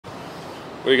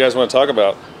What do you guys want to talk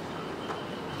about?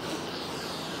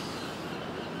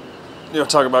 You want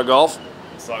to talk about golf?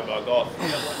 Let's talk about golf.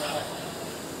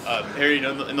 Harry,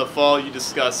 in the fall, you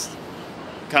discussed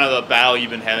kind of the battle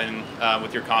you've been having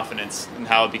with your confidence and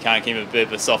how it kind of became a bit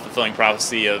of a self-fulfilling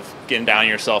prophecy of getting down on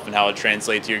yourself and how it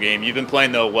translates to your game. You've been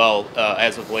playing, though, well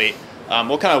as of late.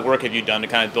 What kind of work have you done to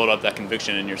kind of build up that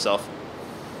conviction in yourself?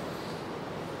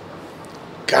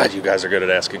 God, you guys are good at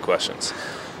asking questions.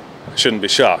 I shouldn't be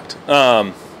shocked.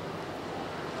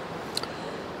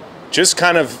 Just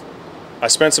kind of, I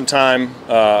spent some time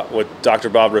with Dr.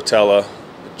 Bob Rotella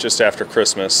just after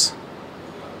Christmas,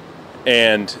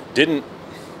 and didn't,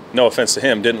 no offense to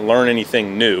him, didn't learn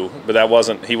anything new. But that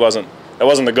wasn't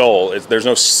the goal. There's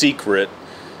no secret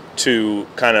to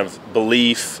kind of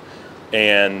belief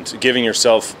and giving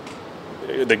yourself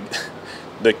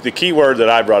the key word that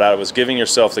I brought out was giving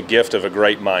yourself the gift of a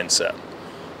great mindset.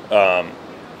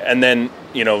 And then,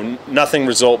 nothing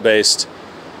result-based,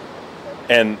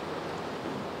 and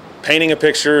painting a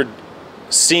picture,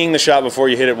 seeing the shot before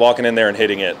you hit it, walking in there and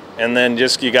hitting it. And then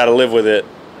you got to live with it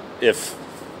if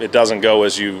it doesn't go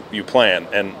as you plan.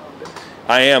 And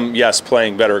I am, yes,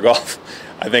 playing better golf.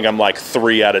 I think I'm like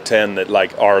 3 out of 10 that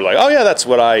are like, oh yeah, that's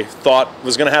what I thought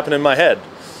was going to happen in my head.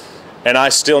 And I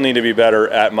still need to be better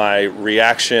at my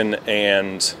reaction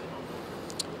and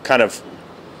kind of,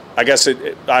 I guess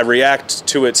I react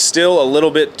to it still a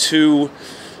little bit too,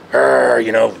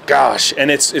 gosh.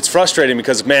 And it's frustrating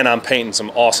because, man, I'm painting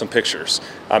some awesome pictures.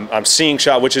 I'm seeing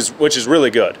shot, which is really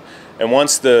good. And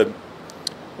once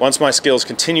my skills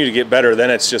continue to get better, then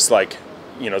it's just like,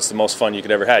 it's the most fun you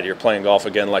could ever have. You're playing golf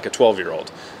again like a 12-year-old.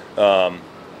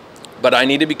 But I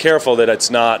need to be careful that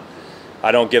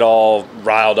I don't get all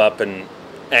riled up and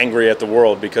angry at the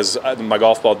world because my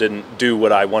golf ball didn't do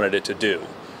what I wanted it to do.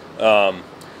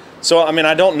 So,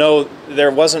 I don't know.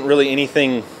 There wasn't really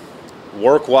anything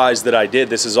work-wise that I did.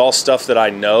 This is all stuff that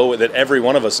I know, that every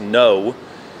one of us know.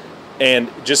 And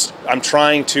I'm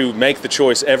trying to make the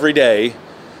choice every day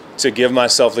to give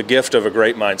myself the gift of a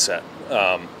great mindset.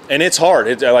 And it's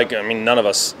hard. None of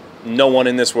us, no one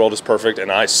in this world is perfect,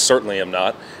 and I certainly am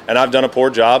not. And I've done a poor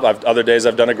job. Other days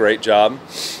I've done a great job.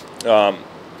 A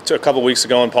couple weeks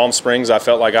ago in Palm Springs, I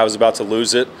felt like I was about to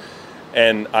lose it.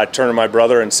 And I turned to my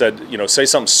brother and said, say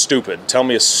something stupid. Tell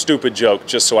me a stupid joke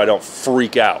just so I don't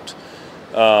freak out.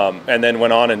 And then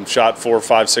went on and shot 4,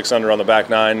 5, 6 under on the back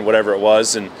nine, whatever it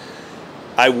was. And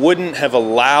I wouldn't have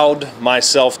allowed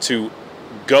myself to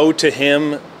go to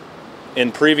him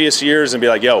in previous years and be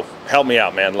like, yo, help me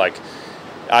out, man.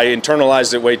 I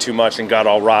internalized it way too much and got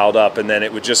all riled up, and then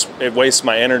it wastes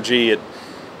my energy.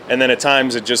 And then at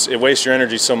times it wastes your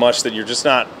energy so much that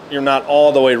you're not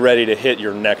all the way ready to hit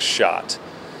your next shot.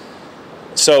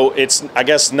 So it's, I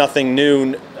guess, nothing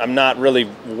new. I'm not really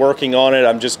working on it.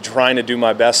 I'm just trying to do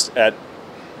my best at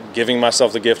giving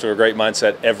myself the gift of a great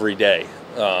mindset every day.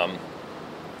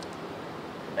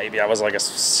 Maybe I was like a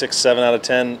 6, 7 out of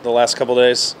 10 the last couple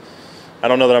days. I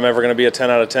don't know that I'm ever going to be a 10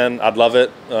 out of 10. I'd love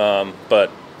it.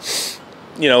 But,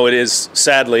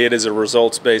 sadly, it is a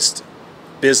results-based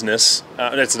business.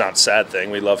 It's not a sad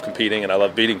thing. We love competing, and I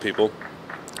love beating people.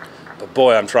 But,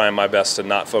 boy, I'm trying my best to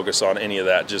not focus on any of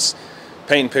that. Just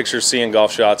painting pictures, seeing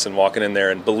golf shots, and walking in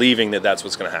there and believing that that's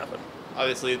what's going to happen.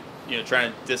 Obviously,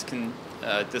 trying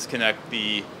to disconnect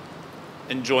the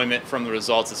enjoyment from the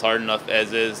results is hard enough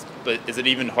as is, but is it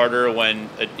even harder when,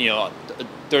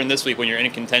 during this week when you're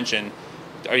in contention?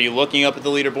 Are you looking up at the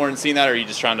leaderboard and seeing that, or are you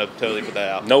just trying to totally put that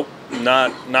out? Nope,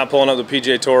 not pulling up the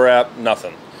PGA Tour app,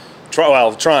 nothing.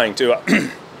 Trying to.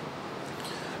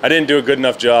 I didn't do a good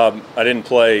enough job. I didn't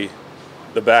play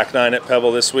the back nine at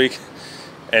Pebble this week,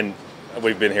 and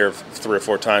we've been here 3 or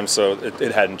 4 times, so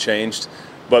it hadn't changed.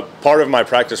 But part of my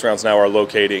practice rounds now are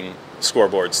locating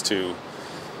scoreboards to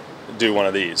do one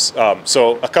of these.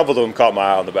 So a couple of them caught my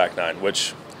eye on the back nine,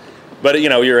 but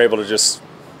you're able to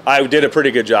I did a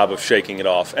pretty good job of shaking it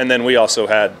off. And then we also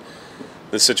had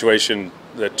the situation,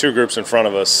 the 2 groups in front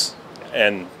of us,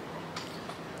 and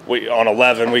on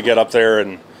 11 we get up there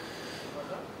and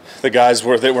the guys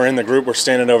that were in the group were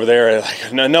standing over there.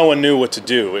 No one knew what to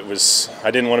do.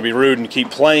 I didn't want to be rude and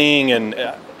keep playing, and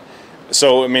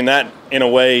so that in a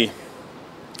way,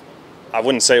 I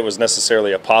wouldn't say it was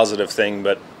necessarily a positive thing,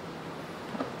 but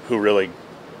who really?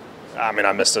 I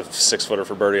missed a 6-footer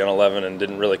for birdie on 11 and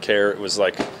didn't really care. It was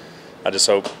like, I just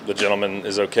hope the gentleman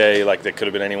is okay. Like, that could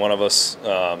have been any one of us.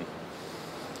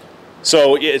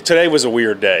 So today was a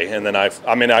weird day, and then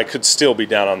I could still be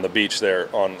down on the beach there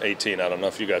on 18. I don't know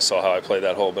if you guys saw how I played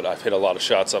that hole, but I've hit a lot of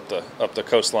shots up the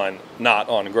coastline, not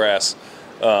on grass.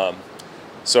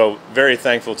 So very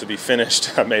thankful to be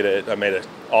finished. I made an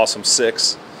awesome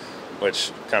 6.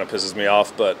 which kind of pisses me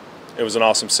off, but it was an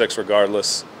awesome 6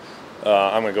 regardless.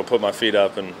 I'm going to go put my feet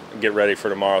up and get ready for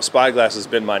tomorrow. Spyglass has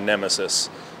been my nemesis.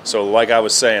 So like I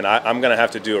was saying, I'm going to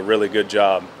have to do a really good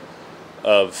job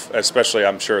of, especially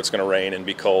I'm sure it's going to rain and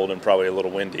be cold and probably a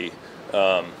little windy.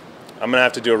 I'm going to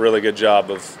have to do a really good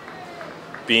job of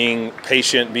being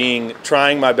patient,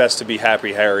 trying my best to be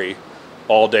Happy Harry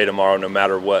all day tomorrow, no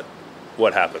matter what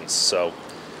happens. So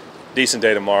decent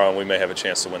day tomorrow, and we may have a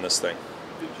chance to win this thing.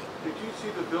 Did you see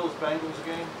the Bills-Bengals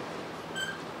game?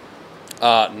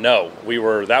 No,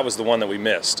 that was the one that we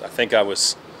missed. I think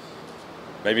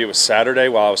maybe it was Saturday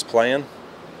while I was playing.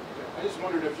 I just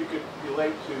wondered if you could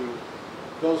relate to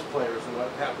those players and what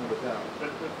happened with them. The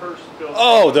first Bills.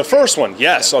 Oh, the first one,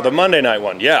 yes. Oh, the Monday night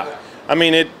one, yeah. I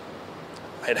mean, it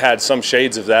had some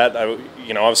shades of that. I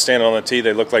was standing on the tee.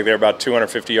 They looked like they were about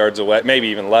 250 yards away, maybe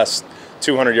even less,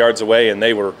 200 yards away, and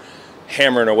they were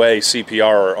hammering away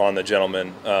CPR on the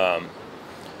gentleman.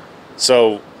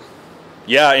 So,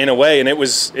 yeah, in a way, and it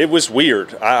was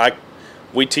weird.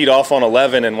 We teed off on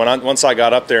 11, and once I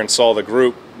got up there and saw the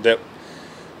group that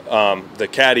the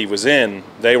caddy was in,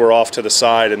 they were off to the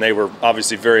side, and they were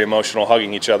obviously very emotional,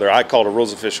 hugging each other. I called a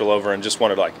rules official over and just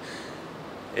wanted, like,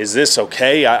 is this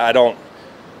okay? I don't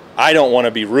want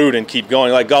to be rude and keep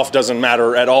going. Like, golf doesn't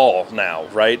matter at all now,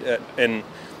 right? And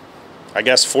I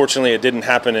guess fortunately it didn't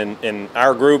happen in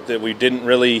our group, that we didn't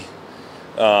really.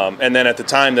 And then at the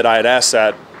time that I had asked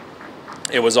that,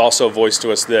 it was also voiced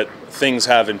to us that things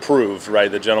have improved, right?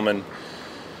 The gentleman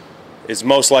is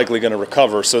most likely going to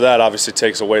recover, so that obviously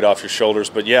takes a weight off your shoulders.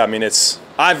 But yeah, I mean,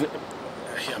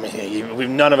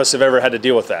 none of us have ever had to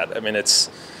deal with that. I mean,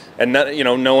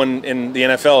 no one in the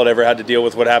NFL had ever had to deal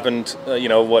with what happened,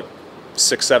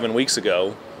 6-7 weeks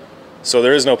ago. So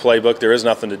there is no playbook. There is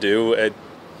nothing to do. In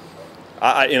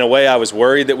a way, I was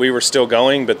worried that we were still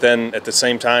going, but then at the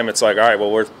same time, it's like, all right,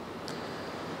 well, we're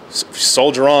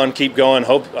soldier on, keep going,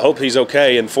 hope he's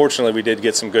okay. And fortunately, we did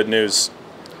get some good news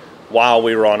while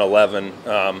we were on 11,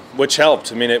 which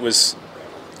helped. I mean, it was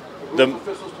the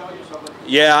officials tell you something?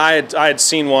 Yeah, I had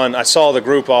seen one. I saw the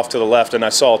group off to the left, and I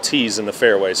saw tees in the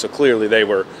fairway. So clearly, they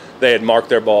had marked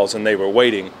their balls and they were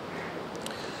waiting.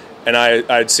 And I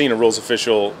had seen a rules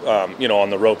official, on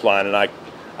the rope line, and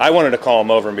I wanted to call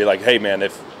him over and be like, hey, man,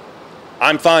 if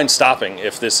I'm fine stopping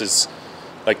if this is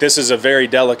a very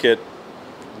delicate,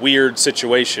 weird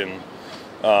situation.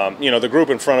 The group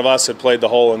in front of us had played the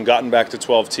hole and gotten back to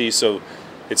 12T, so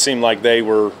it seemed like they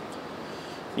were,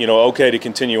 okay to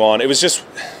continue on. It was just,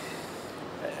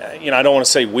 I don't want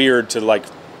to say weird to,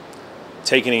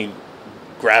 take any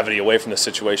gravity away from the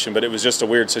situation, but it was just a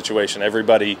weird situation.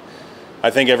 I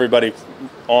think everybody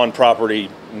on property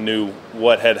knew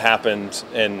what had happened,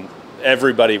 and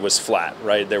everybody was flat,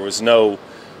 right? There was no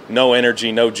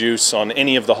energy, no juice on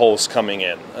any of the holes coming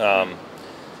in.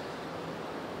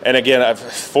 And again,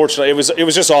 fortunately, it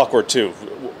was just awkward too,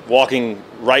 walking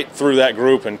right through that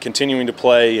group and continuing to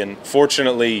play. And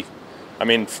fortunately, I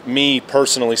mean, me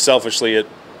personally, selfishly,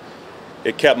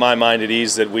 it kept my mind at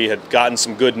ease that we had gotten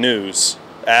some good news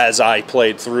as I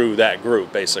played through that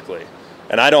group, basically.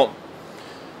 And I don't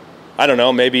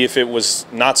know, maybe if it was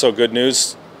not so good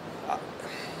news,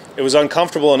 it was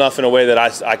uncomfortable enough in a way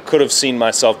that I could have seen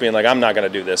myself being like, I'm not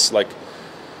going to do this. Like,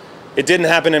 it didn't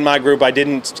happen in my group. I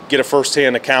didn't get a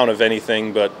first-hand account of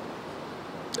anything, but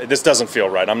this doesn't feel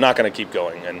right. I'm not going to keep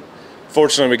going. And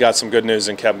fortunately, we got some good news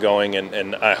and kept going,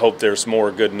 and I hope there's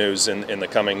more good news in the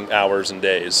coming hours and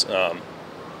days.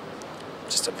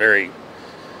 Just a very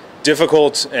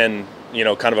difficult and,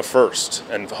 kind of a first,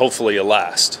 and hopefully a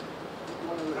last.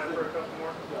 One other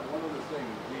thing.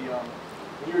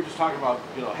 When you were just talking about,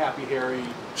 Happy Harry,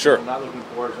 Sure. Not looking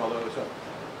forward and all that other stuff.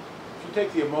 If you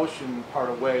take the emotion part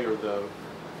away, or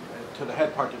to the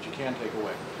head part that you can take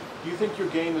away, do you think your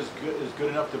game is good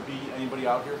enough to beat anybody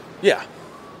out here? Yeah.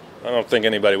 I don't think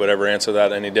anybody would ever answer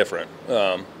that any different.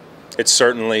 It's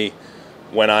certainly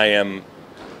when I am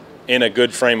in a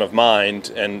good frame of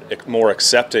mind and more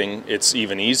accepting, it's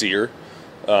even easier.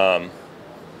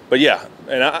 But yeah,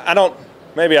 and I don't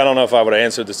know if I would have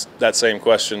answered that same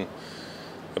question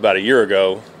about a year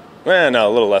ago. Well, no,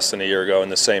 a little less than a year ago in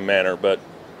the same manner. But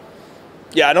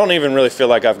yeah, I don't even really feel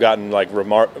like I've gotten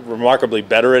remarkably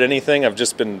better at anything. I've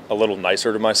just been a little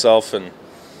nicer to myself, and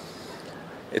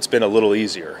it's been a little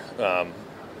easier.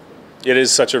 It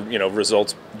is such a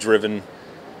results-driven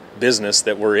business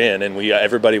that we're in, and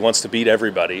everybody wants to beat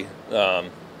everybody. But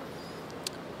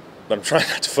I'm trying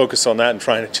not to focus on that and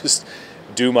trying to just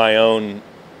do my own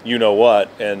what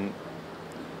and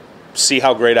see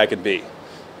how great I can be.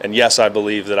 And yes, I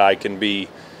believe that I can be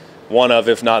one of,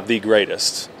 if not the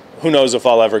greatest. who knows if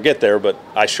I'll ever get there, but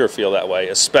I sure feel that way,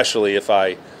 especially if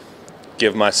I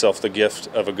give myself the gift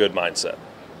of a good mindset.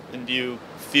 And do you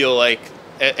feel like,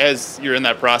 as you're in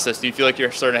that process, do you feel like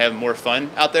you're starting to have more fun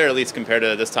out there, at least compared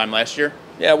to this time last year?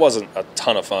 Yeah, it wasn't a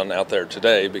ton of fun out there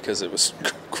today because it was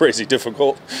crazy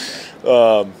difficult.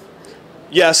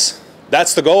 Yes,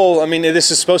 that's the goal. I mean,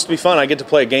 this is supposed to be fun. I get to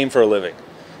play a game for a living.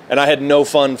 And I had no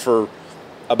fun for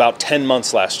about 10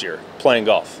 months last year playing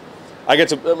golf. I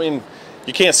mean,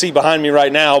 you can't see behind me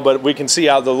right now, but we can see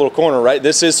out the little corner, right?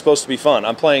 This is supposed to be fun.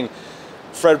 I'm playing,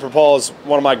 Fred Perpall is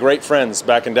one of my great friends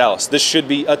back in Dallas. This should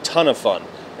be a ton of fun.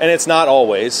 And it's not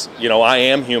always. You know, I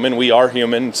am human. We are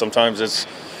human. Sometimes it's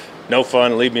no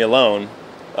fun, leave me alone.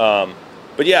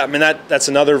 But yeah, I mean, that's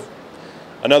another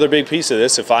big piece of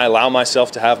this. If I allow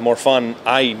myself to have more fun,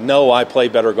 I know I play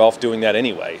better golf doing that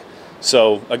anyway.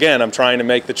 So again, I'm trying to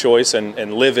make the choice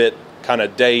and live it kind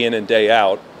of day in and day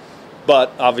out.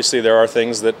 But obviously there are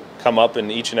things that come up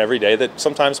in each and every day that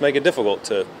sometimes make it difficult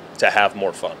to have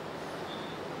more fun.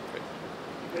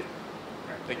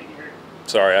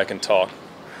 Sorry, I can talk.